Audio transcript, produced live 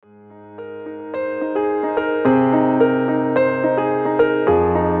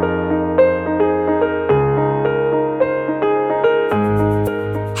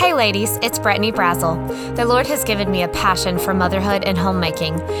ladies, it's Brittany Brazel. The Lord has given me a passion for motherhood and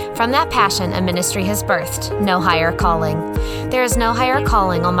homemaking. From that passion, a ministry has birthed, No Higher Calling. There is no higher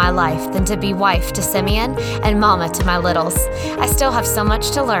calling on my life than to be wife to Simeon and mama to my littles. I still have so much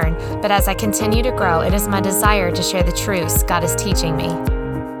to learn, but as I continue to grow, it is my desire to share the truths God is teaching me.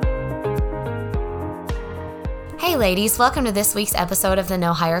 Hey ladies, welcome to this week's episode of the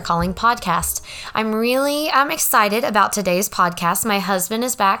No Higher Calling podcast. I'm excited about today's podcast. My husband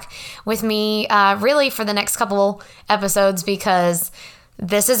is back with me really for the next couple episodes because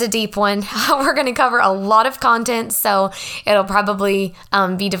this is a deep one. We're going to cover a lot of content, so it'll probably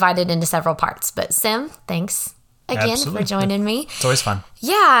be divided into several parts. But Sim, thanks again for joining me. It's always fun.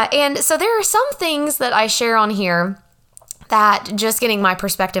 Yeah, and so there are some things that I share on here that just getting my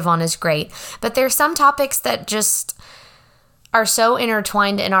perspective on is great. But there's some topics that just are so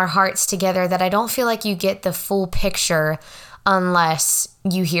intertwined in our hearts together that I don't feel like you get the full picture unless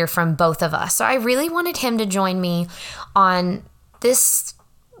you hear from both of us. So I really wanted him to join me on this,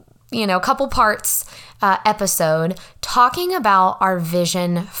 couple parts episode talking about our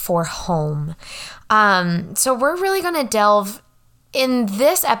vision for home. So we're really going to delve in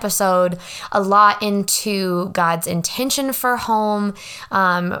this episode a lot into God's intention for home,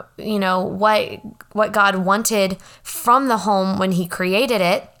 what God wanted from the home when he created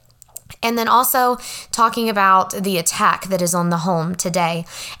it, and then also talking about the attack that is on the home today.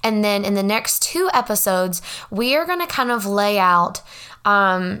 And then in the next two episodes, we are going to kind of lay out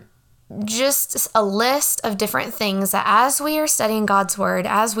just a list of different things that as we are studying God's word,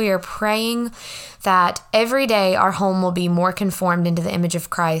 as we are praying that every day our home will be more conformed into the image of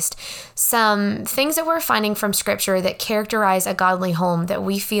Christ, some things that we're finding from scripture that characterize a godly home that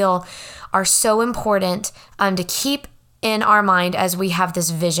we feel are so important to keep in our mind as we have this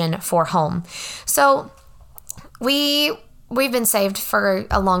vision for home. So we've been saved for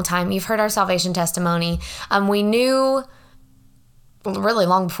a long time. You've heard our salvation testimony. We knew really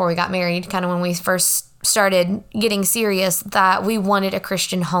long before we got married, kind of when we first started getting serious, that we wanted a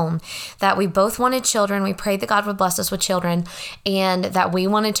Christian home, that we both wanted children. We prayed that God would bless us with children and that we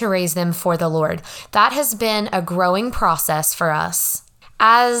wanted to raise them for the Lord. That has been a growing process for us.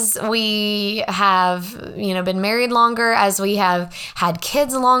 As we have, been married longer, as we have had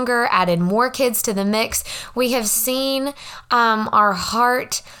kids longer, added more kids to the mix, we have seen our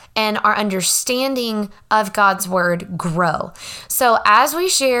heart and our understanding of God's word grow. So as we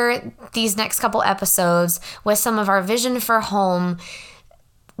share these next couple episodes with some of our vision for home,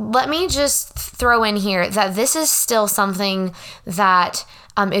 let me just throw in here that this is still something that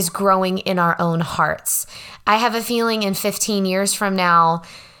is growing in our own hearts. I have a feeling in 15 years from now,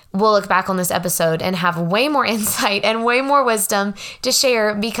 we'll look back on this episode and have way more insight and way more wisdom to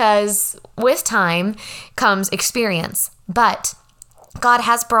share because with time comes experience. But God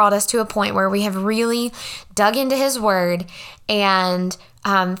has brought us to a point where we have really dug into his word and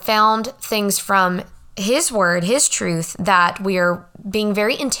found things from his word, his truth, that we are being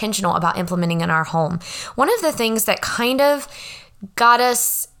very intentional about implementing in our home. One of the things that kind of got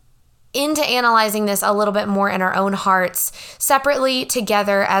us into analyzing this a little bit more in our own hearts, separately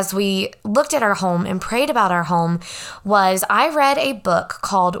together as we looked at our home and prayed about our home, was I read a book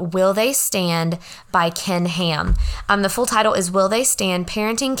called Will They Stand by Ken Ham. The full title is Will They Stand?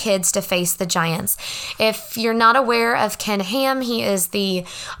 Parenting Kids to Face the Giants. If you're not aware of Ken Ham, he is the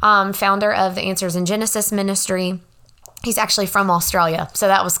founder of the Answers in Genesis ministry. He's actually from Australia, so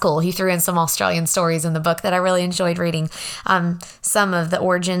that was cool. He threw in some Australian stories in the book that I really enjoyed reading. Some of the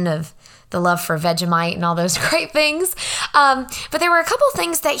origin of the love for Vegemite and all those great things. But there were a couple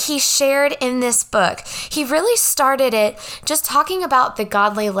things that he shared in this book. He really started it just talking about the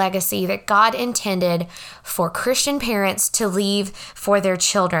godly legacy that God intended for Christian parents to leave for their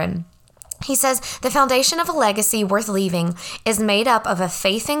children. He says, the foundation of a legacy worth leaving is made up of a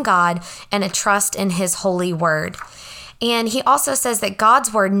faith in God and a trust in his holy word. And he also says that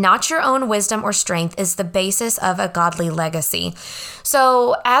God's word, not your own wisdom or strength, is the basis of a godly legacy.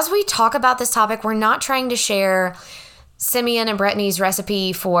 So as we talk about this topic, we're not trying to share Simeon and Brittany's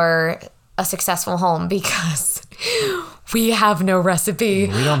recipe for a successful home because we have no recipe.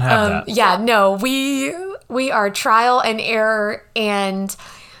 We don't have that. Yeah, no, we are trial and error and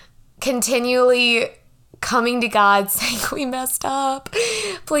continually coming to God saying we messed up.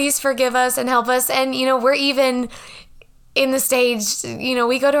 Please forgive us and help us. And, we're even in the stage,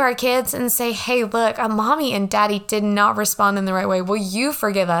 we go to our kids and say, hey, look, mommy and daddy did not respond in the right way. Will you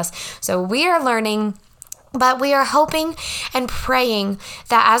forgive us? So we are learning But we are hoping and praying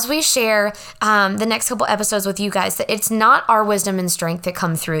that as we share the next couple episodes with you guys, that it's not our wisdom and strength that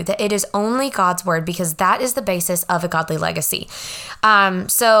come through, that it is only God's word, because that is the basis of a godly legacy.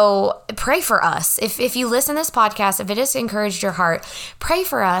 So pray for us. If you listen to this podcast, if it has encouraged your heart, pray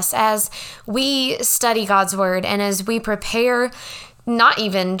for us as we study God's word and as we prepare, not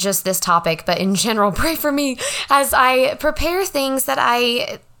even just this topic, but in general, pray for me as I prepare things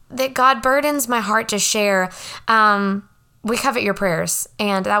that God burdens my heart to share. We covet your prayers,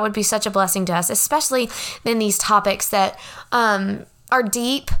 and that would be such a blessing to us, especially in these topics that are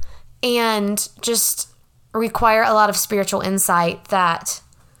deep and just require a lot of spiritual insight that,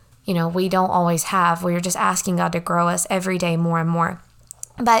 we don't always have. We're just asking God to grow us every day more and more.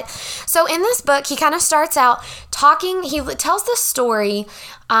 But so in this book, he kind of starts out talking, he tells the story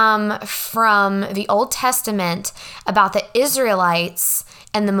from the Old Testament about the Israelites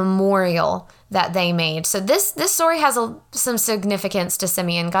and the memorial that they made. So this story has some significance to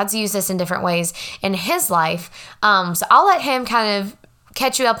Simeon. God's used this in different ways in his life. So I'll let him kind of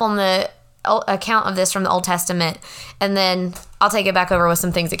catch you up on the account of this from the Old Testament, and then I'll take it back over with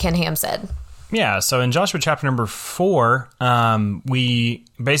some things that Ken Ham said. Yeah, so in Joshua chapter number 4, the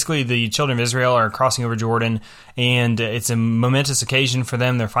children of Israel are crossing over Jordan, and it's a momentous occasion for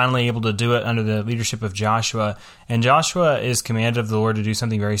them. They're finally able to do it under the leadership of Joshua, and Joshua is commanded of the Lord to do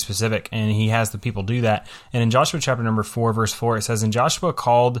something very specific, and he has the people do that. And in Joshua chapter number 4, verse 4, it says, "And Joshua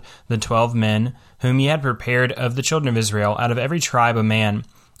called the 12 men whom he had prepared of the children of Israel, out of every tribe a man.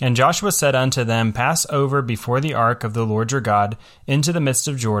 And Joshua said unto them, Pass over before the ark of the Lord your God into the midst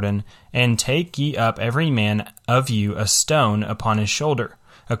of Jordan, and take ye up every man of you a stone upon his shoulder,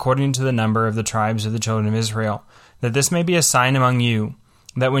 according to the number of the tribes of the children of Israel, that this may be a sign among you,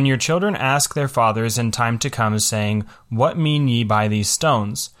 that when your children ask their fathers in time to come, saying, What mean ye by these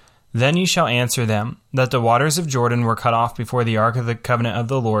stones? Then ye shall answer them, that the waters of Jordan were cut off before the ark of the covenant of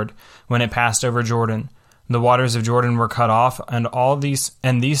the Lord, when it passed over Jordan. The waters of Jordan were cut off, and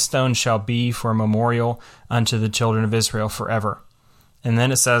these stones shall be for a memorial unto the children of Israel forever." And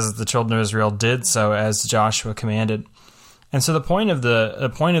then it says that the children of Israel did so as Joshua commanded. And so the point of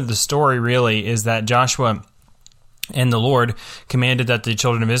the story really is that Joshua and the Lord commanded that the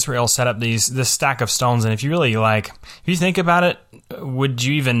children of Israel set up this stack of stones. And if you think about it, would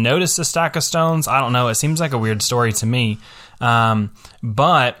you even notice the stack of stones? I don't know. It seems like a weird story to me.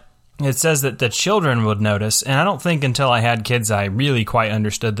 But it says that the children would notice, and I don't think until I had kids I really quite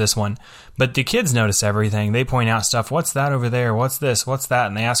understood this one, but the kids notice everything. They point out stuff. What's that over there? What's this? What's that?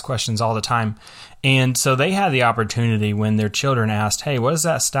 And they ask questions all the time. And so they had the opportunity when their children asked, hey, what does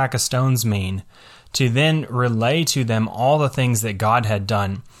that stack of stones mean? To then relay to them all the things that God had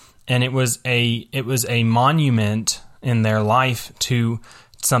done. And it was a monument in their life to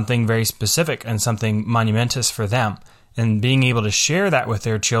something very specific and something monumentous for them. And being able to share that with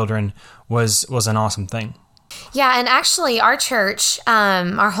their children was an awesome thing. Yeah, and actually our church,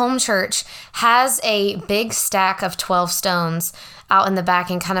 our home church, has a big stack of 12 stones out in the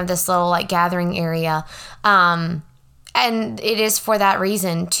back in kind of this little gathering area. And it is for that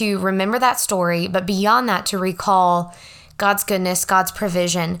reason, to remember that story, but beyond that, to recall God's goodness, God's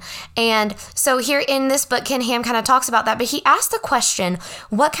provision. And so here in this book, Ken Ham kind of talks about that, but he asked the question,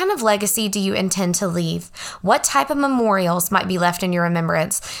 what kind of legacy do you intend to leave? What type of memorials might be left in your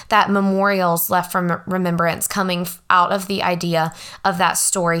remembrance? That memorials left from remembrance coming out of the idea of that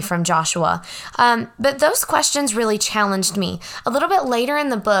story from Joshua. But those questions really challenged me. A little bit later in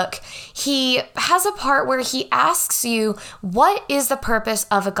the book, he has a part where he asks you, what is the purpose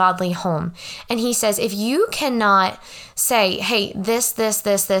of a godly home? And he says, if you cannot say, hey, this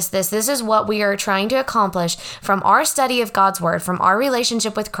is what we are trying to accomplish from our study of God's word, from our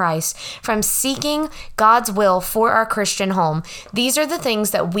relationship with Christ, from seeking God's will for our Christian home. These are the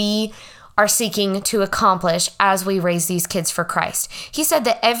things that we are seeking to accomplish as we raise these kids for Christ. He said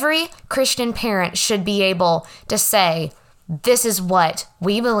that every Christian parent should be able to say, this is what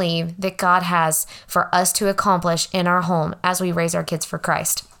we believe that God has for us to accomplish in our home as we raise our kids for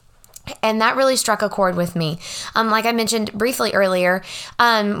Christ. And that really struck a chord with me. Like I mentioned briefly earlier,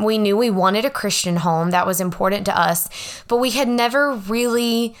 we knew we wanted a Christian home. That was important to us. But we had never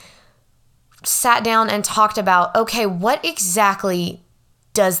really sat down and talked about, okay, what exactly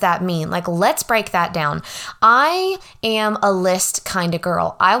does that mean? Let's break that down. I am a list kind of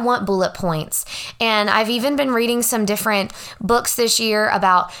girl. I want bullet points. And I've even been reading some different books this year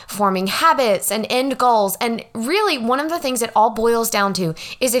about forming habits and end goals. And really, one of the things it all boils down to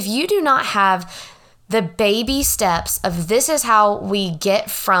is if you do not have the baby steps of this is how we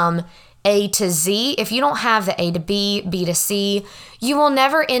get from A to Z, if you don't have the A to B, B to C, you will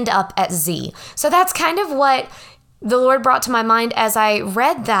never end up at Z. So that's kind of what the Lord brought to my mind as I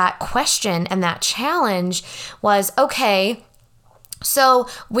read that question and that challenge was, okay, so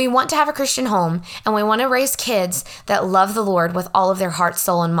we want to have a Christian home and we want to raise kids that love the Lord with all of their heart,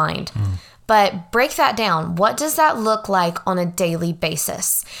 soul, and mind. But break that down. What does that look like on a daily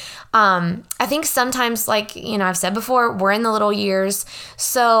basis? I think sometimes, like, I've said before, we're in the little years,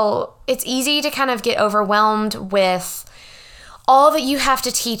 so it's easy to kind of get overwhelmed with all that you have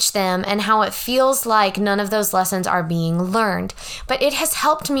to teach them and how it feels like none of those lessons are being learned. But it has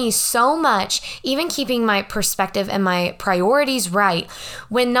helped me so much, even keeping my perspective and my priorities right,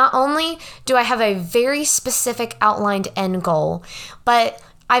 when not only do I have a very specific outlined end goal, but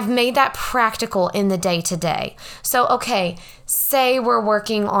I've made that practical in the day-to-day. So, okay, say we're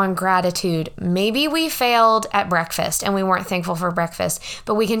working on gratitude. Maybe we failed at breakfast and we weren't thankful for breakfast,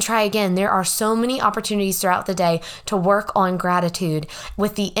 but we can try again. There are so many opportunities throughout the day to work on gratitude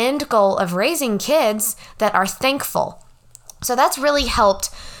with the end goal of raising kids that are thankful. So that's really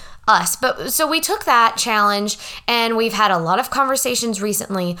helped us. But so we took that challenge and we've had a lot of conversations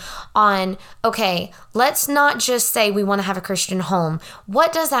recently on, okay, let's not just say we want to have a Christian home.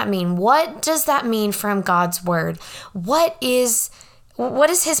 What does that mean? What does that mean from God's word? What is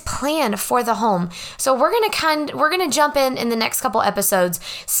his plan for the home? So we're going to jump in the next couple episodes,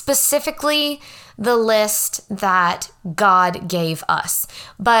 specifically the list that God gave us.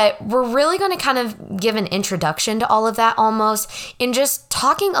 But we're really going to kind of give an introduction to all of that almost in just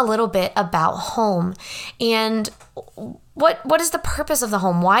talking a little bit about home and what is the purpose of the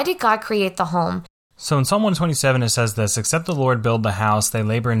home? Why did God create the home? So in Psalm 127, it says this: except the Lord build the house, they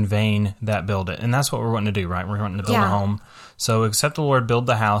labor in vain that build it. And that's what we're wanting to do, right? We're wanting to build a home. So except the Lord build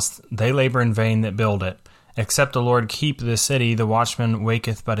the house, they labor in vain that build it. Except the Lord keep the city, the watchman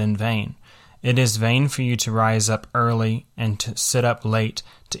waketh but in vain. It is vain for you to rise up early and to sit up late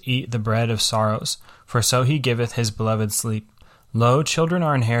to eat the bread of sorrows, for so he giveth his beloved sleep. Lo, children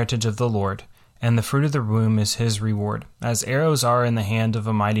are an heritage of the Lord, and the fruit of the womb is his reward. As arrows are in the hand of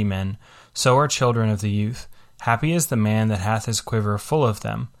a mighty man, so are children of the youth. Happy is the man that hath his quiver full of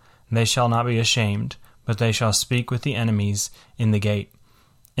them. They shall not be ashamed, but they shall speak with the enemies in the gate.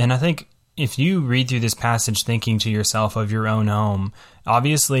 And I think if you read through this passage thinking to yourself of your own home,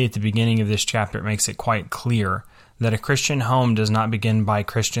 obviously at the beginning of this chapter it makes it quite clear that a Christian home does not begin by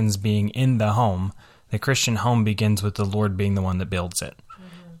Christians being in the home. The Christian home begins with the Lord being the one that builds it.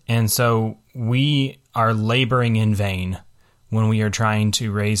 And so we are laboring in vain when we are trying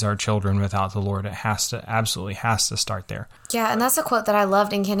to raise our children without the Lord. It absolutely has to start there. Yeah, and that's a quote that I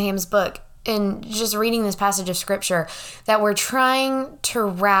loved in Ken Ham's book. In just reading this passage of scripture, that we're trying to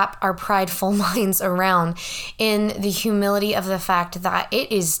wrap our prideful minds around in the humility of the fact that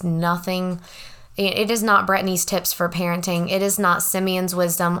it is nothing. It is not Brittany's tips for parenting. It is not Simeon's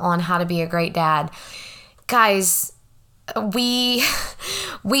wisdom on how to be a great dad. Guys, we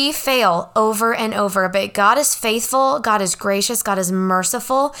fail over and over, but God is faithful, God is gracious, God is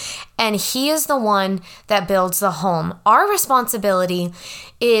merciful, and he is the one that builds the home. Our responsibility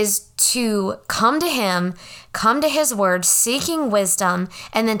is to come to him, come to his word, seeking wisdom,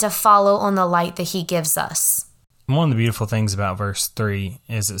 and then to follow on the light that he gives us. One of the beautiful things about verse 3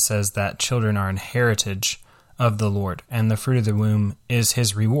 is it says that children are an heritage of the Lord, and the fruit of the womb is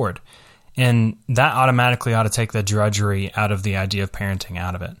his reward. And that automatically ought to take the drudgery out of the idea of parenting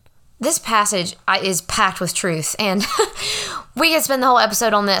out of it. This passage is packed with truth, and we could spend the whole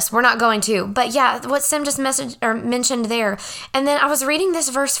episode on this. We're not going to. But yeah, what Sim just mentioned there. And then I was reading this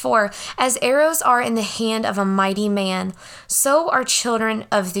verse 4. As arrows are in the hand of a mighty man, so are children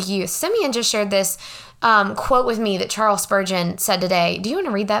of the youth. Simeon just shared this quote with me that Charles Spurgeon said today. Do you want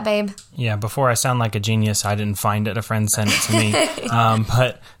to read that, babe? Yeah, before I sound like a genius, I didn't find it. A friend sent it to me.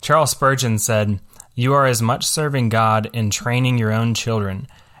 But Charles Spurgeon said, "You are as much serving God in training your own children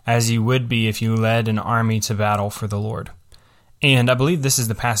as you would be if you led an army to battle for the Lord." And I believe this is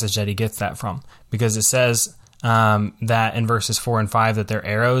the passage that he gets that from, because it says that in verses 4 and 5 that they're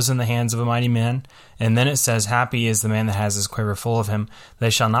arrows in the hands of a mighty man. And then it says, happy is the man that has his quiver full of him.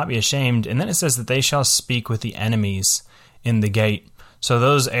 They shall not be ashamed. And then it says that they shall speak with the enemies in the gate. So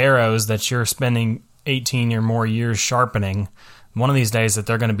those arrows that you're spending 18 or more years sharpening, one of these days that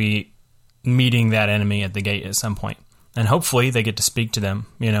they're going to be meeting that enemy at the gate at some point. And hopefully they get to speak to them,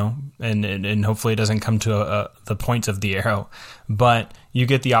 and hopefully it doesn't come to the point of the arrow. But you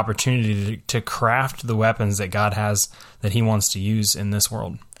get the opportunity to craft the weapons that God has that he wants to use in this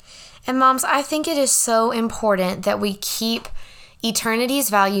world. And moms, I think it is so important that we keep eternity's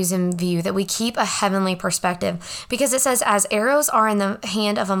values in view, that we keep a heavenly perspective. Because it says, as arrows are in the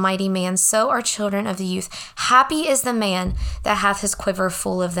hand of a mighty man, so are children of the youth. Happy is the man that hath his quiver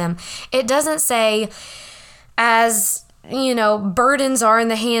full of them. It doesn't say, as burdens are in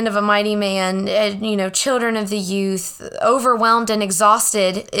the hand of a mighty man, children of the youth, overwhelmed and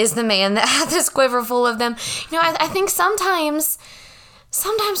exhausted is the man that hath his quiver full of them. I think sometimes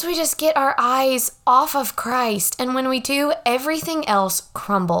we just get our eyes off of Christ, and when we do, everything else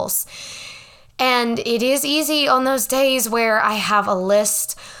crumbles. And it is easy on those days where I have a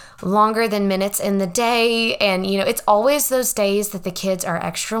list longer than minutes in the day, and it's always those days that the kids are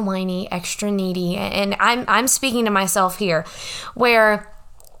extra whiny, extra needy, and I'm speaking to myself here, where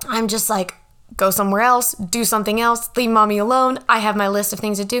I'm just like, go somewhere else, do something else, leave mommy alone. I have my list of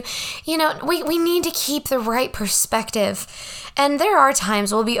things to do. We need to keep the right perspective. And there are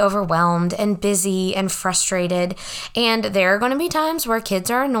times we'll be overwhelmed and busy and frustrated. And there are going to be times where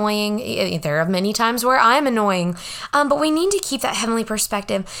kids are annoying. There are many times where I'm annoying. But we need to keep that heavenly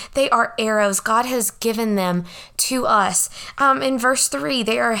perspective. They are arrows. God has given them to us. In verse 3,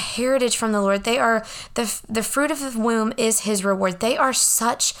 they are a heritage from the Lord. They are the fruit of the womb is his reward. They are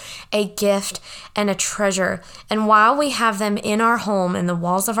such a gift and a treasure. And while we have them in our home, in the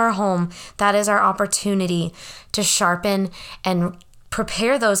walls of our home, that is our opportunity to sharpen and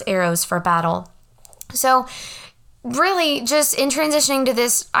prepare those arrows for battle. So really, just in transitioning to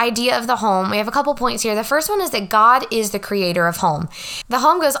this idea of the home, we have a couple points here. The first one is that God is the creator of home. The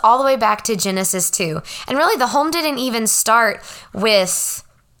home goes all the way back to Genesis 2. And really, the home didn't even start with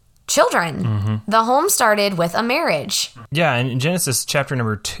children. Mm-hmm. The home started with a marriage. Yeah, in Genesis chapter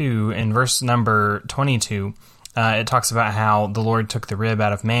number 2, in verse number 22, it talks about how the Lord took the rib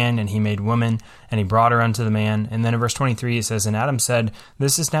out of man, and he made woman, and he brought her unto the man. And then in verse 23 it says, and Adam said,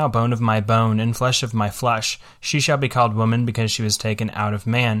 this is now bone of my bone, and flesh of my flesh. She shall be called woman, because she was taken out of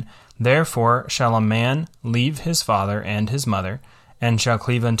man. Therefore shall a man leave his father and his mother, and shall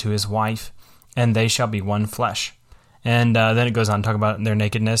cleave unto his wife, and they shall be one flesh. And then it goes on to talk about their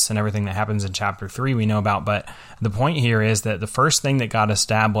nakedness and everything that happens in chapter 3 we know about. But the point here is that the first thing that God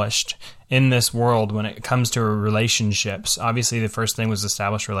established in this world when it comes to relationships, obviously the first thing was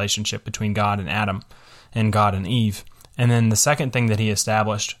established relationship between God and Adam and God and Eve. And then the second thing that he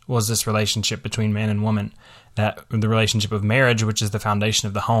established was this relationship between man and woman, that the relationship of marriage, which is the foundation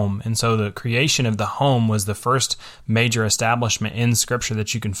of the home. And so the creation of the home was the first major establishment in Scripture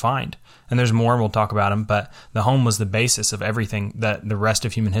that you can find. And there's more, we'll talk about them, but the home was the basis of everything that the rest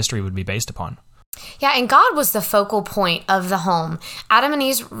of human history would be based upon. Yeah, and God was the focal point of the home. Adam and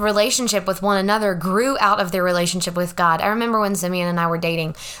Eve's relationship with one another grew out of their relationship with God. I remember when Simeon and I were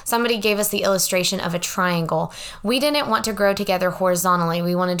dating, somebody gave us the illustration of a triangle. We didn't want to grow together horizontally.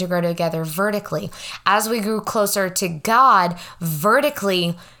 We wanted to grow together vertically. As we grew closer to God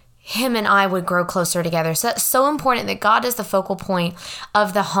vertically, him and I would grow closer together. So that's so important that God is the focal point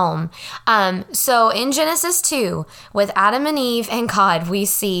of the home. So in Genesis 2, with Adam and Eve and God, we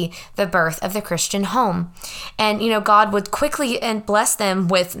see the birth of the Christian home. And, God would quickly and bless them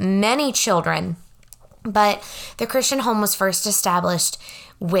with many children. But the Christian home was first established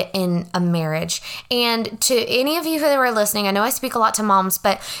in a marriage. And to any of you who are listening, I know I speak a lot to moms,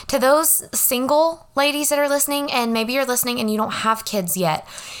 but to those single ladies that are listening, and maybe you're listening and you don't have kids yet,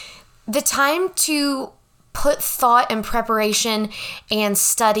 the time to put thought and preparation and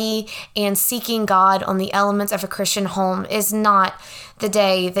study and seeking God on the elements of a Christian home is not the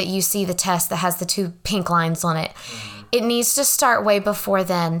day that you see the test that has the 2 pink lines on it. It needs to start way before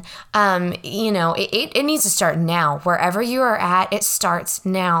then. It needs to start now. Wherever you are at, it starts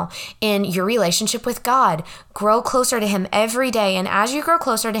now in your relationship with God. Grow closer to him every day. And as you grow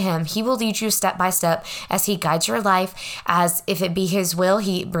closer to him, he will lead you step by step as he guides your life. As if it be his will,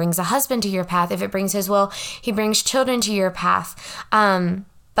 he brings a husband to your path. If it brings his will, he brings children to your path.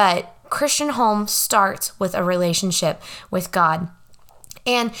 But Christian home starts with a relationship with God.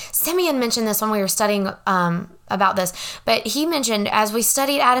 And Simeon mentioned this when we were studying about this, but he mentioned as we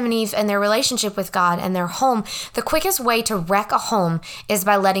studied Adam and Eve and their relationship with God and their home, the quickest way to wreck a home is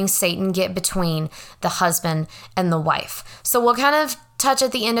by letting Satan get between the husband and the wife. So we'll kind of touch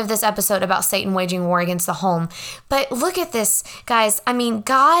at the end of this episode about Satan waging war against the home. But look at this, guys. I mean,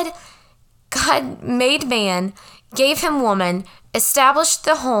 God made man, gave him woman, established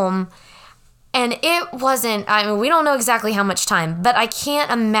the home. And it wasn't, we don't know exactly how much time, but I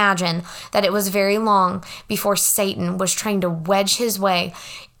can't imagine that it was very long before Satan was trying to wedge his way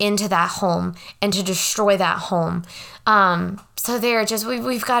into that home and to destroy that home. So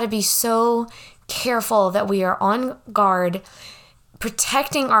we've got to be so careful that we are on guard,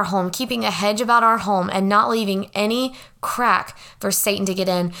 protecting our home, keeping a hedge about our home, and not leaving any crack for Satan to get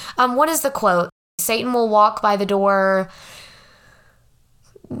in. What is the quote? Satan will walk by the door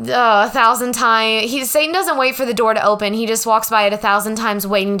 1,000 times. Satan doesn't wait for the door to open. He just walks by it 1,000 times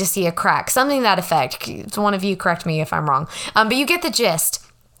waiting to see a crack. Something to that effect. One of you correct me if I'm wrong. But you get the gist.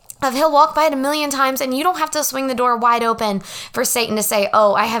 He'll walk by it 1,000,000 times, and you don't have to swing the door wide open for Satan to say,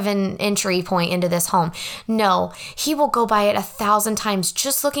 oh, I have an entry point into this home. No, he will go by it 1,000 times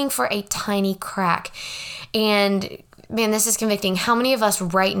just looking for a tiny crack. And man, this is convicting. How many of us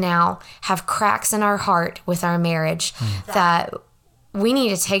right now have cracks in our heart with our marriage that we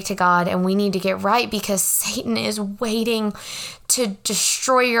need to take to God and we need to get right, because Satan is waiting to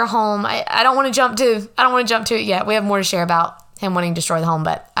destroy your home. I don't want to jump to it yet. We have more to share about him wanting to destroy the home,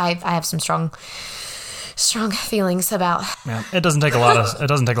 but I have some strong feelings about. Yeah, it doesn't take a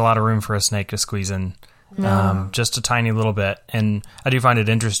lot of room for a snake to squeeze in. No. Just a tiny little bit. And I do find it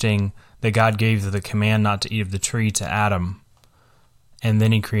interesting that God gave the command not to eat of the tree to Adam, and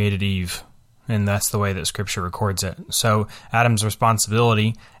then he created Eve. And that's the way that Scripture records it. So Adam's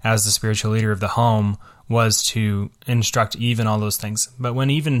responsibility as the spiritual leader of the home was to instruct Eve in all those things. But when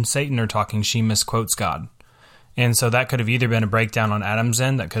Eve and Satan are talking, she misquotes God. And so that could have either been a breakdown on Adam's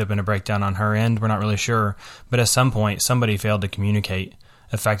end, that could have been a breakdown on her end, we're not really sure. But at some point, somebody failed to communicate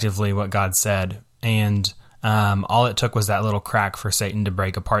effectively what God said. And all it took was that little crack for Satan to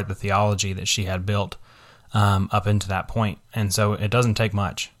break apart the theology that she had built up into that point. And so it doesn't take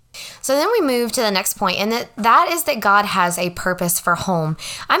much. So then we move to the next point, and that is that God has a purpose for home.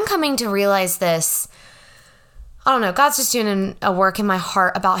 I'm coming to realize this. I don't know. God's just doing a work in my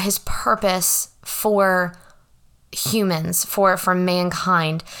heart about his purpose for humans, for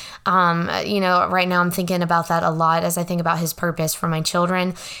mankind. Right now I'm thinking about that a lot as I think about his purpose for my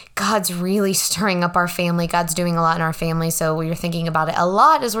children. God's really stirring up our family. God's doing a lot in our family. So we're thinking about it a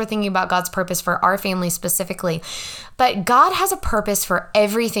lot as we're thinking about God's purpose for our family specifically. But God has a purpose for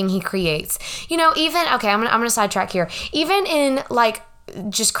everything he creates. I'm going to sidetrack here. Even in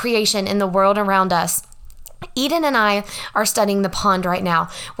just creation in the world around us, Eden and I are studying the pond right now.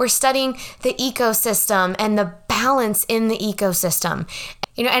 We're studying the ecosystem and the balance in the ecosystem.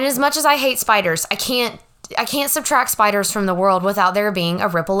 And as much as I hate spiders, I can't subtract spiders from the world without there being a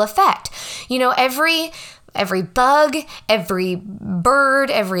ripple effect. Every bug, every bird,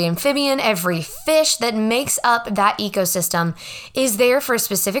 every amphibian, every fish that makes up that ecosystem is there for a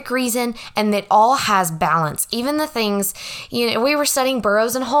specific reason, and it all has balance. Even the things, we were studying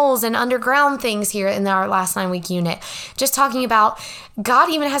burrows and holes and underground things here in our last 9-week unit, just talking about God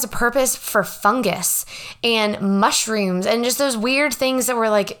even has a purpose for fungus and mushrooms and just those weird things that we're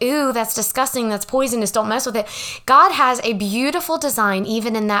like, ooh, that's disgusting, that's poisonous, don't mess with it. God has a beautiful design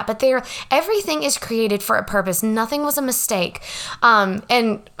even in that, but everything is created for a purpose. Nothing was a mistake.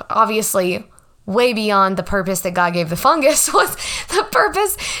 And obviously, way beyond the purpose that God gave the fungus was the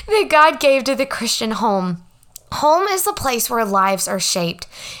purpose that God gave to the Christian home. Home is the place where lives are shaped.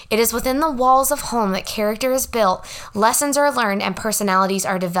 It is within the walls of home that character is built, lessons are learned, and personalities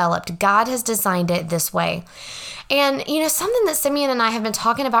are developed. God has designed it this way. And, something that Simeon and I have been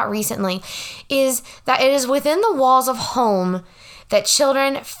talking about recently is that it is within the walls of home that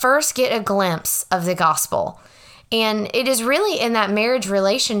children first get a glimpse of the gospel. And it is really in that marriage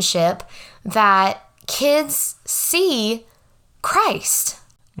relationship that kids see Christ.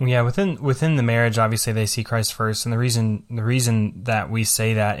 Yeah, within the marriage, obviously they see Christ first, and the reason that we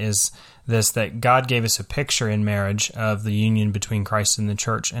say that is this: that God gave us a picture in marriage of the union between Christ and the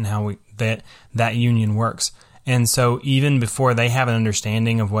church, and how that union works. And so, even before they have an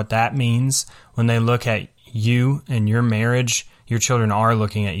understanding of what that means, when they look at you and your marriage, your children are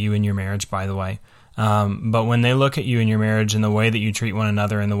looking at you and your marriage, by the way. But when they look at you and your marriage and the way that you treat one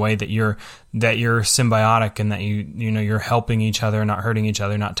another and the way that you're symbiotic and that you're helping each other, not hurting each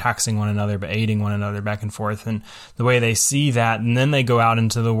other, not taxing one another, but aiding one another back and forth, and the way they see that, and then they go out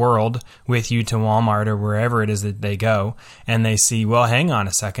into the world with you to Walmart or wherever it is that they go, and they see, well, hang on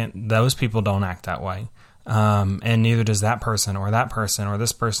a second, those people don't act that way. And neither does that person or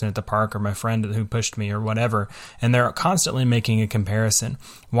this person at the park or my friend who pushed me or whatever. And they're constantly making a comparison.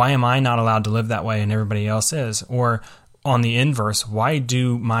 Why am I not allowed to live that way and everybody else is? Or on the inverse, why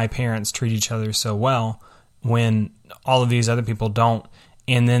do my parents treat each other so well when all of these other people don't?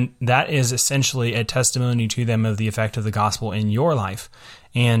 And then that is essentially a testimony to them of the effect of the gospel in your life.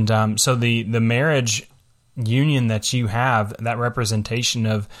 And so the marriage union that you have, that representation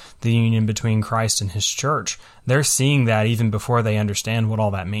of the union between Christ and his church, they're seeing that even before they understand what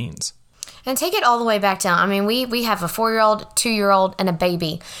all that means. And take it all the way back down. I mean, we have a 4-year-old, 2-year-old, and a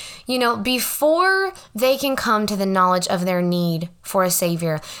baby. Before they can come to the knowledge of their need for a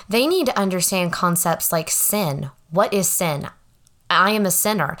Savior, they need to understand concepts like sin. What is sin? I am a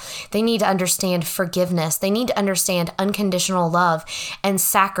sinner. They need to understand forgiveness. They need to understand unconditional love and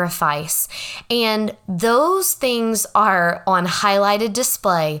sacrifice. And those things are on highlighted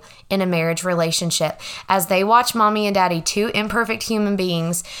display in a marriage relationship. As they watch mommy and daddy, 2 imperfect human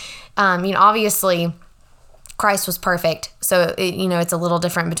beings, obviously Christ was perfect. So, it's a little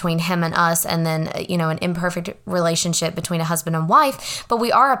different between him and us, and then, an imperfect relationship between a husband and wife. But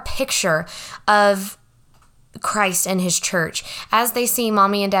we are a picture of Christ and his church. As they see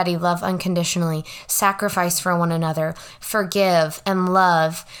mommy and daddy love unconditionally, sacrifice for one another, forgive and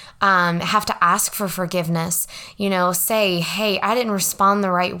love, have to ask for forgiveness, say, hey, I didn't respond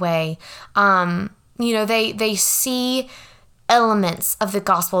the right way. They see elements of the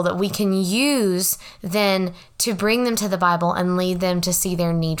gospel that we can use then to bring them to the Bible and lead them to see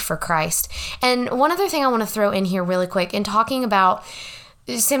their need for Christ. And one other thing I want to throw in here really quick, in talking about,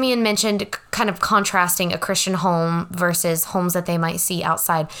 Simeon mentioned kind of contrasting a Christian home versus homes that they might see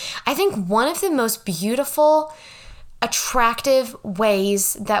outside. I think one of the most beautiful, attractive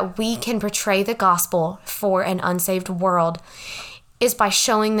ways that we can portray the gospel for an unsaved world is by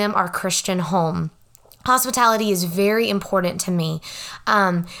showing them our Christian home. Hospitality is very important to me,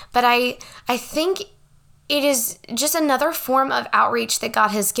 but I think it is just another form of outreach that God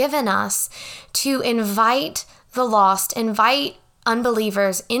has given us to invite the lost, invite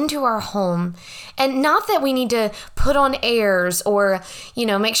unbelievers into our home. And not that we need to put on airs or,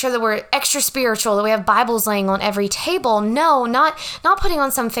 make sure that we're extra spiritual, that we have Bibles laying on every table. No, not putting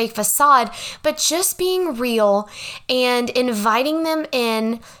on some fake facade, but just being real and inviting them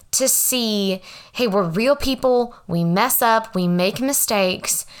in to see, hey, we're real people. We mess up, we make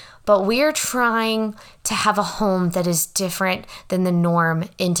mistakes, but we're trying to have a home that is different than the norm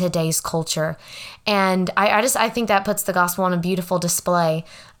in today's culture. And I think that puts the gospel on a beautiful display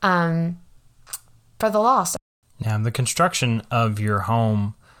for the lost. Now, the construction of your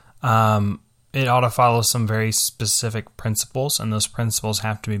home, it ought to follow some very specific principles, and those principles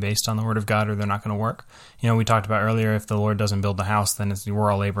have to be based on the Word of God, or they're not going to work. We talked about earlier, if the Lord doesn't build the house, then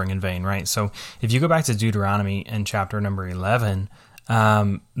we're all laboring in vain, right? So if you go back to Deuteronomy in chapter number 11,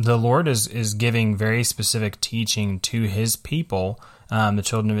 the Lord is giving very specific teaching to his people, the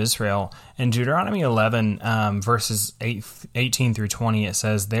children of Israel. In Deuteronomy 11, verses 18 through 20, it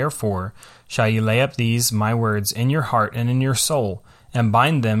says, "Therefore shall you lay up these my words in your heart and in your soul, and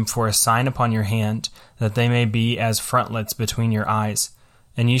bind them for a sign upon your hand, that they may be as frontlets between your eyes.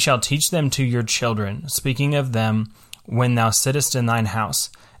 And ye shall teach them to your children, speaking of them when thou sittest in thine house,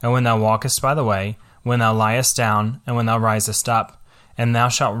 and when thou walkest by the way, when thou liest down, and when thou risest up. And thou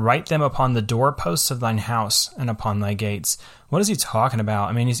shalt write them upon the doorposts of thine house and upon thy gates." What is he talking about?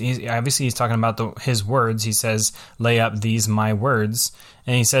 I mean, he's talking about his words. He says, lay up these my words.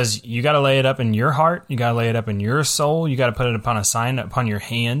 And he says, you got to lay it up in your heart. You got to lay it up in your soul. You got to put it upon a sign upon your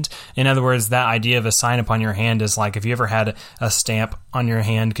hand. In other words, that idea of a sign upon your hand is like if you ever had a stamp on your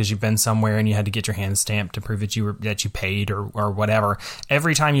hand because you've been somewhere and you had to get your hand stamped to prove that you paid or whatever.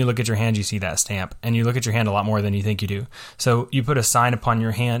 Every time you look at your hand, you see that stamp, and you look at your hand a lot more than you think you do. So you put a sign upon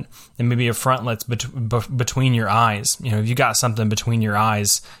your hand, and maybe a frontlet between your eyes. If you got something between your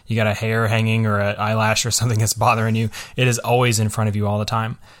eyes, you got a hair hanging or an eyelash or something that's bothering you, it is always in front of you all the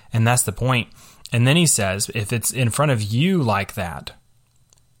time. And that's the point. And then he says, if it's in front of you like that,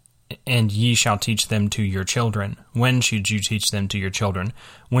 and ye shall teach them to your children. When should you teach them to your children?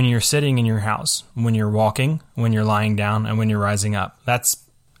 When you're sitting in your house, when you're walking, when you're lying down, and when you're rising up. That's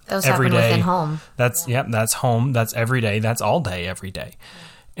those every happen day. Within home. That's that's home. That's every day. That's all day, every day.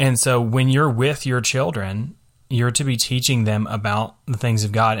 And so when you're with your children, you're to be teaching them about the things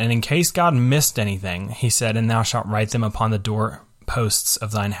of God. And in case God missed anything, he said, "And thou shalt write them upon the doorposts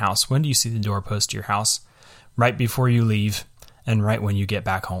of thine house." When do you see the doorpost to your house? Right before you leave and right when you get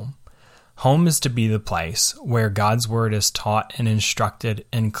back home. Home is to be the place where God's word is taught and instructed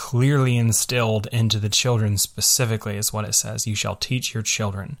and clearly instilled into the children specifically, is what it says. You shall teach your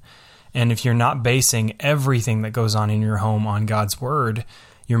children. And if you're not basing everything that goes on in your home on God's word,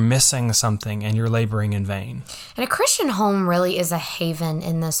 you're missing something and you're laboring in vain. And a Christian home really is a haven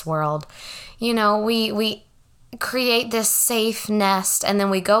in this world. We create this safe nest, and then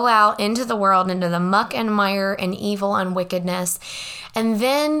we go out into the world, into the muck and mire and evil and wickedness, and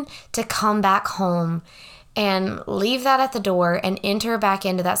then to come back home and leave that at the door and enter back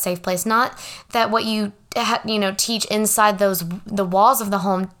into that safe place. Not that what you teach inside the walls of the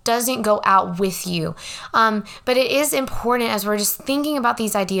home doesn't go out with you. But it is important, as we're just thinking about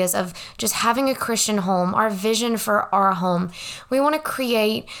these ideas of just having a Christian home, our vision for our home. We want to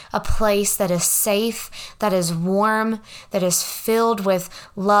create a place that is safe, that is warm, that is filled with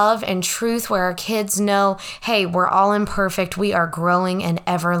love and truth, where our kids know, hey, we're all imperfect. We are growing and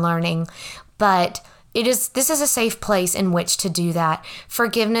ever learning. But this is a safe place in which to do that.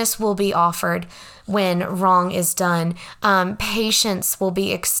 Forgiveness will be offered when wrong is done. Patience will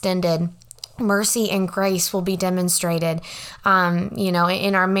be extended. Mercy and grace will be demonstrated.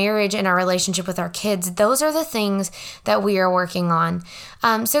 In our marriage, in our relationship with our kids, those are the things that we are working on.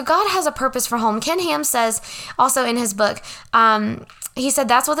 So God has a purpose for home. Ken Ham says also in his book, he said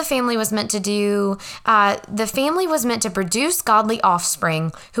that's what the family was meant to do. The family was meant to produce godly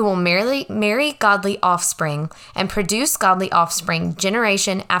offspring who will marry godly offspring and produce godly offspring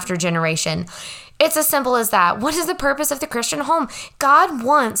generation after generation. It's as simple as that. What is the purpose of the Christian home? God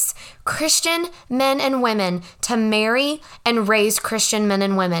wants Christian men and women to marry and raise Christian men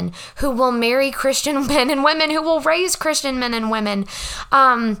and women who will marry Christian men and women who will raise Christian men and women.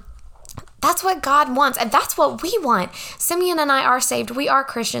 That's what God wants, and that's what we want. Simeon and I are saved. We are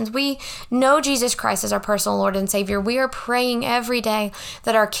Christians. We know Jesus Christ as our personal Lord and Savior. We are praying every day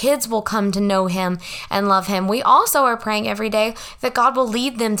that our kids will come to know Him and love Him. We also are praying every day that God will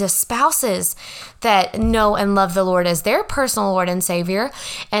lead them to spouses that know and love the Lord as their personal Lord and Savior,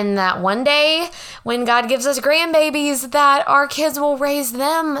 and that one day when God gives us grandbabies, that our kids will raise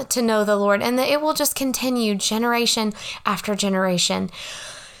them to know the Lord, and that it will just continue generation after generation.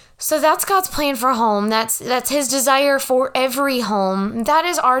 So that's God's plan for home. That's His desire for every home. That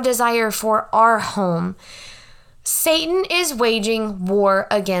is our desire for our home. Satan is waging war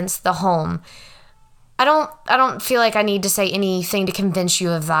against the home. I don't feel like I need to say anything to convince you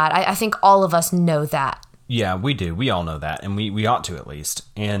of that. I think all of us know that. Yeah, we do. We all know that, and we ought to at least.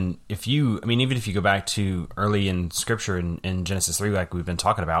 And even if you go back to early in Scripture in Genesis 3, like we've been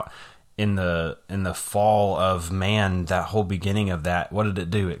talking about, in the fall of man, that whole beginning of that, what did it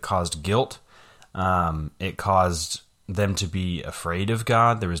do? It caused guilt. It caused them to be afraid of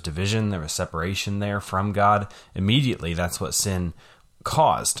God. There was division. There was separation there from God. Immediately, that's what sin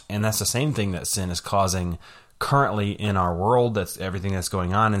caused. And that's the same thing that sin is causing currently in our world. That's everything that's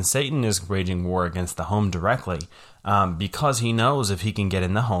going on. And Satan is waging war against the home directly because he knows if he can get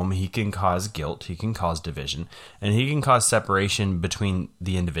in the home, he can cause guilt, he can cause division, and he can cause separation between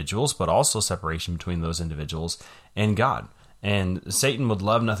the individuals, but also separation between those individuals and God. And Satan would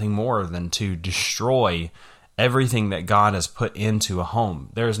love nothing more than to destroy everything that God has put into a home.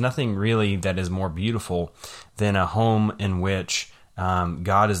 There is nothing really that is more beautiful than a home in which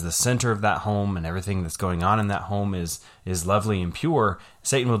God is the center of that home, and everything that's going on in that home is lovely and pure.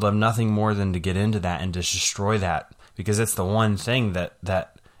 Satan would love nothing more than to get into that and to destroy that, because it's the one thing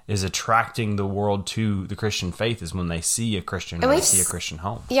that is attracting the world to the Christian faith, is when they see a Christian, and they see a Christian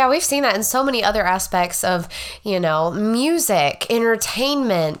home. Yeah, we've seen that in so many other aspects of, music,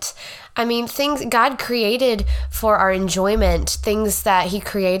 entertainment. I mean, things God created for our enjoyment, things that He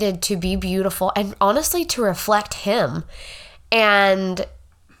created to be beautiful and honestly to reflect Him. And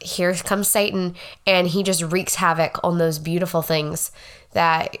here comes Satan, and he just wreaks havoc on those beautiful things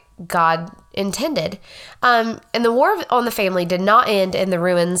that God intended. And the war on the family did not end in the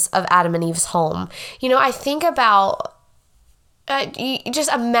ruins of Adam and Eve's home. I think about,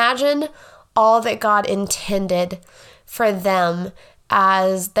 just imagine all that God intended for them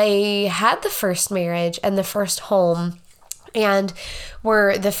as they had the first marriage and the first home and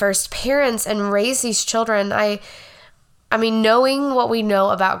were the first parents and raised these children. I mean, knowing what we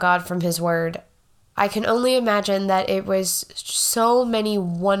know about God from His Word, I can only imagine that it was so many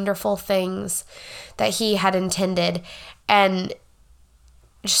wonderful things that He had intended. And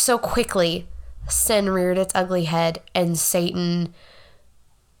just so quickly, sin reared its ugly head and Satan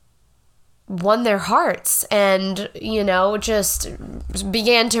won their hearts and, just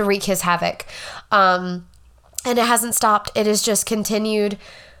began to wreak his havoc. And it hasn't stopped. It has just continued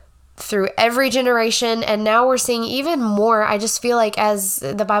through every generation, and now we're seeing even more. I just feel like, as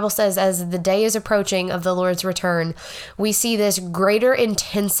the Bible says, as the day is approaching of the Lord's return, we see this greater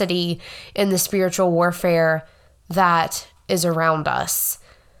intensity in the spiritual warfare that is around us.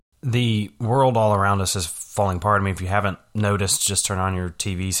 The world all around us is falling apart. I mean, if you haven't noticed, just turn on your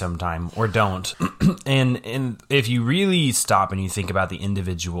TV sometime, or don't. and if you really stop and you think about the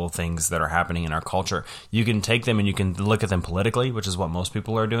individual things that are happening in our culture, you can take them and you can look at them politically, which is what most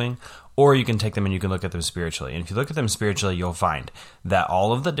people are doing, or you can take them and you can look at them spiritually. And if you look at them spiritually, you'll find that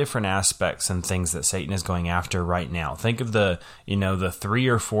all of the different aspects and things that Satan is going after right now. Think of the 3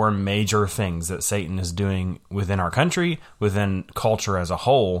 or 4 major things that Satan is doing within our country, within culture as a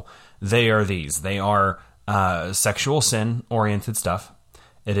whole. They are these. They are sexual sin-oriented stuff.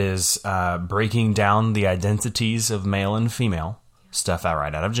 It is breaking down the identities of male and female, stuff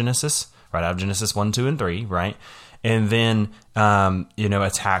right out of Genesis 1, 2, and 3, right? And then,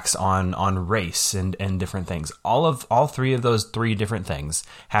 attacks on race and different things. All 3 of those 3 different things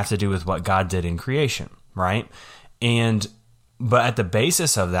have to do with what God did in creation, right? But at the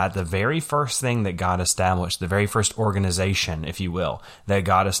basis of that, the very first thing that God established, the very first organization, if you will, that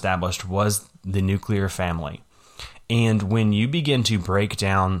God established was the nuclear family. And when you begin to break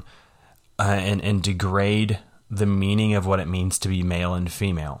down and degrade the meaning of what it means to be male and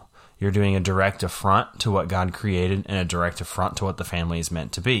female, you're doing a direct affront to what God created and a direct affront to what the family is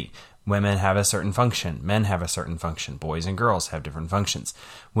meant to be. Women have a certain function. Men have a certain function. Boys and girls have different functions.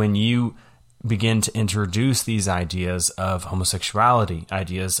 When you begin to introduce these ideas of homosexuality,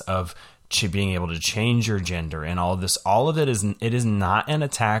 ideas of being able to change your gender and all of this, all of it is not an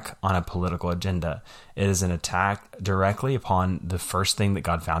attack on a political agenda. It is an attack directly upon the first thing that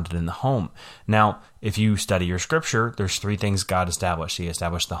God founded in the home. Now, if you study your scripture, there's 3 things God established. He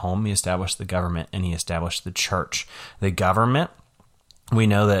established the home, he established the government, and he established the church. The government, we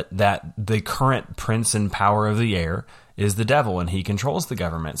know that the current prince and power of the air is the devil, and he controls the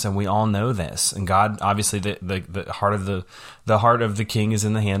governments, and we all know this. And God, obviously, the heart of the king is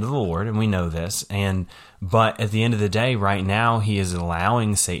in the hand of the Lord, and we know this. But at the end of the day, right now, he is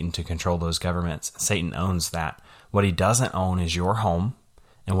allowing Satan to control those governments. Satan owns that. What he doesn't own is your home,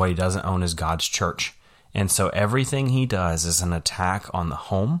 and what he doesn't own is God's church. And so everything he does is an attack on the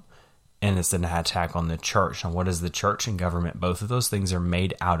home, and it's an attack on the church. And what is the church and government? Both of those things are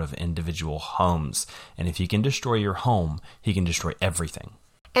made out of individual homes. And if he can destroy your home, he can destroy everything.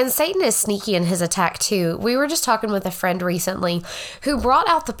 And Satan is sneaky in his attack too. We were just talking with a friend recently who brought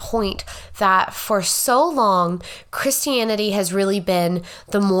out the point that for so long, Christianity has really been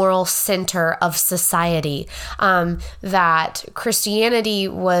the moral center of society. That Christianity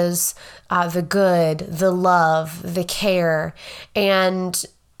was the good, the love, the care, and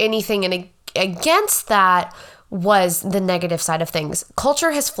anything against that was the negative side of things.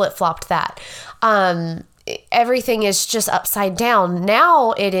 Culture has flip-flopped that. Everything is just upside down.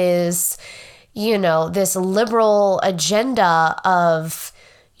 Now it is, this liberal agenda of,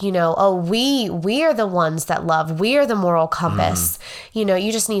 we are the ones that love. We are the moral compass. You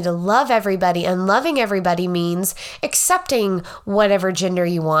just need to love everybody. And loving everybody means accepting whatever gender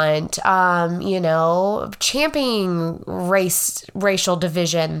you want, championing racial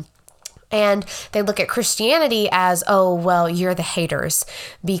division. And they look at Christianity as, oh, well, you're the haters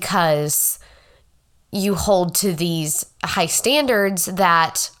because you hold to these high standards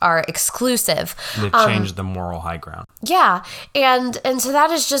that are exclusive. They've changed the moral high ground. Yeah. And so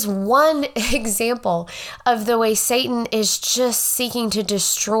that is just one example of the way Satan is just seeking to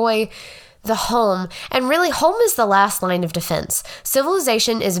destroy the home. And really, home is the last line of defense.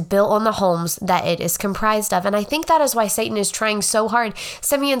 Civilization is built on the homes that it is comprised of. And I think that is why Satan is trying so hard.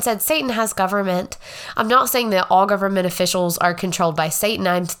 Simeon said Satan has government. I'm not saying that all government officials are controlled by Satan.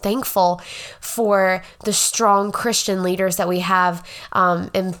 I'm thankful for the strong Christian leaders that we have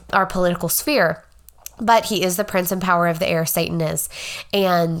in our political sphere. But he is the prince and power of the air, Satan is.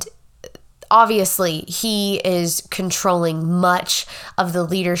 And obviously, he is controlling much of the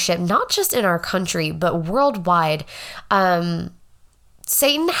leadership, not just in our country, but worldwide.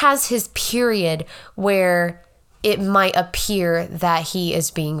 Satan has his period where it might appear that he is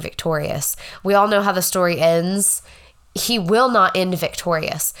being victorious. We all know how the story ends. He will not end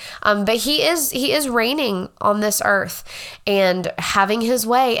victorious. But he is reigning on this earth and having his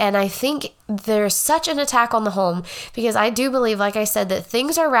way. And I think there's such an attack on the home because I do believe, like I said, that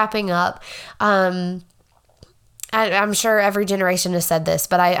things are wrapping up. I'm sure every generation has said this,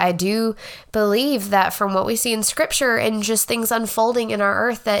 but I do believe that from what we see in scripture and just things unfolding in our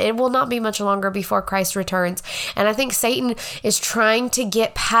earth, that it will not be much longer before Christ returns. And I think Satan is trying to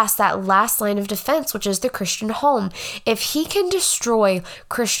get past that last line of defense, which is the Christian home. If he can destroy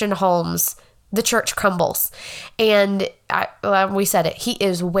Christian homes, the church crumbles. And we said it, he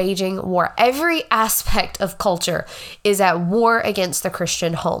is waging war. Every aspect of culture is at war against the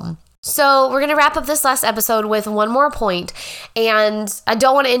Christian home. So we're going to wrap up this last episode with one more point, and I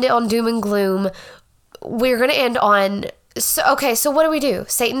don't want to end it on doom and gloom. We're going to end on So what do?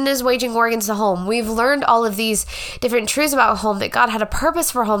 Satan is waging war against the home. We've learned all of these different truths about home, that God had a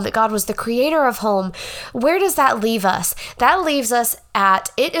purpose for home, that God was the creator of home. Where does that leave us? That leaves us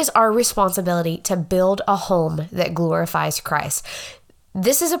at, it is our responsibility to build a home that glorifies Christ.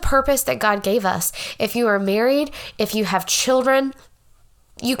 This is a purpose that God gave us. If you are married, if you have children,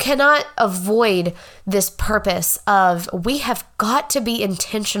 you cannot avoid this purpose of, we have got to be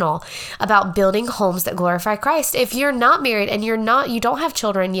intentional about building homes that glorify Christ. If you're not married and you don't have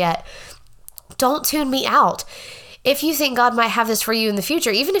children yet, don't tune me out. If you think God might have this for you in the future,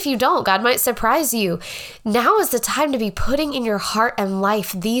 even if you don't, God might surprise you. Now is the time to be putting in your heart and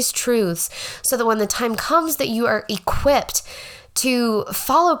life these truths, so that when the time comes, that you are equipped to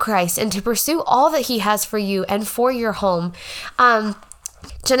follow Christ and to pursue all that he has for you and for your home.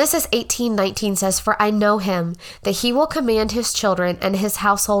 Genesis 18:19 says, "For I know him, that he will command his children and his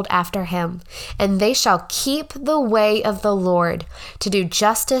household after him, and they shall keep the way of the Lord, to do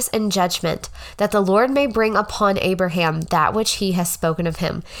justice and judgment, that the Lord may bring upon Abraham that which he has spoken of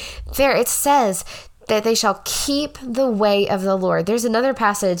him." There it says that they shall keep the way of the Lord. There's another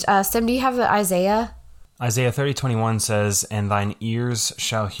passage. Sim, do you have Isaiah? Isaiah 30:21 says, "And thine ears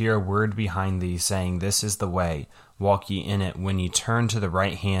shall hear a word behind thee, saying, This is the way. Walk ye in it, when ye turn to the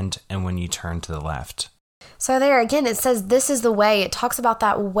right hand and when ye turn to the left." So there again, it says, this is the way. It talks about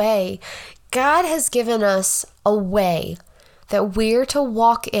that way. God has given us a way that we're to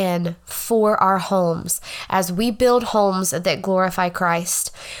walk in for our homes as we build homes that glorify Christ.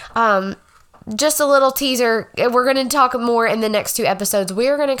 Just a little teaser. We're going to talk more in the next 2 episodes.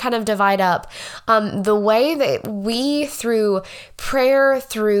 We're going to kind of divide up the way that we, through prayer,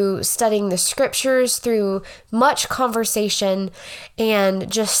 through studying the scriptures, through much conversation,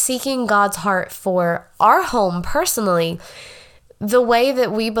 and just seeking God's heart for our home personally, the way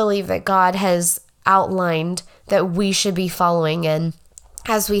that we believe that God has outlined that we should be following in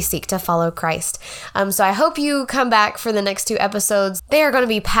as we seek to follow Christ. So I hope you come back for the next 2 episodes. They are going to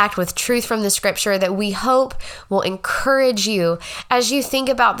be packed with truth from the scripture that we hope will encourage you as you think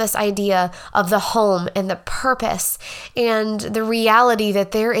about this idea of the home and the purpose and the reality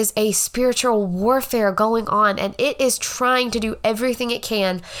that there is a spiritual warfare going on, and it is trying to do everything it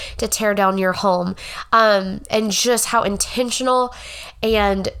can to tear down your home, and just how intentional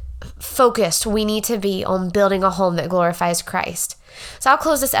and focused we need to be on building a home that glorifies Christ. So I'll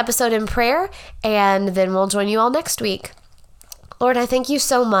close this episode in prayer, and then we'll join you all next week. Lord, I thank you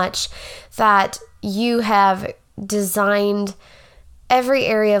so much that you have designed every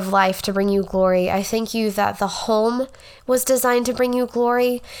area of life to bring you glory. I thank you that the home was designed to bring you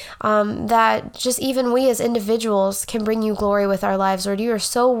glory, that just even we as individuals can bring you glory with our lives. Lord, you are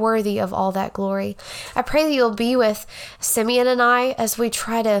so worthy of all that glory. I pray that you'll be with Simeon and I as we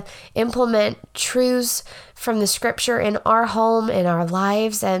try to implement truths from the scripture in our home, in our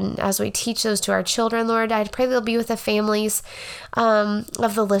lives, and as we teach those to our children, Lord. I pray that you'll be with the families of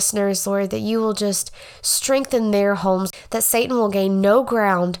the listeners, Lord, that you will just strengthen their homes, that Satan will gain no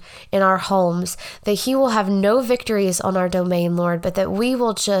ground in our homes, that he will have no victories on our domain, Lord, but that we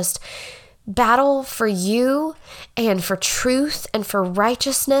will just battle for you and for truth and for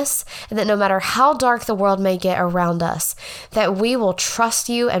righteousness, and that no matter how dark the world may get around us, that we will trust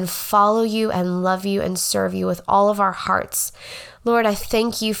you and follow you and love you and serve you with all of our hearts. Lord, I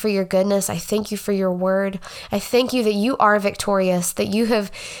thank you for your goodness. I thank you for your word. I thank you that you are victorious, that you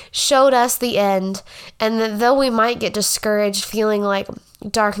have showed us the end, and that though we might get discouraged feeling like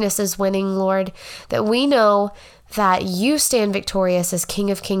darkness is winning, Lord, that we know that you stand victorious as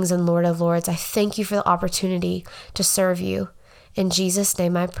King of Kings and Lord of Lords. I thank you for the opportunity to serve you. In Jesus'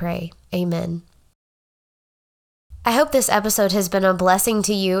 name I pray. Amen. I hope this episode has been a blessing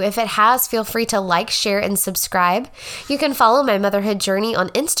to you. If it has, feel free to like, share, and subscribe. You can follow my motherhood journey on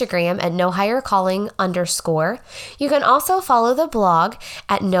Instagram at nohighercalling_. You can also follow the blog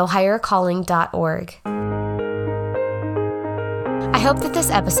at nohighercalling.org. I hope that this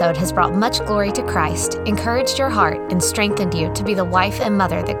episode has brought much glory to Christ, encouraged your heart, and strengthened you to be the wife and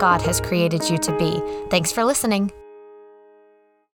mother that God has created you to be. Thanks for listening.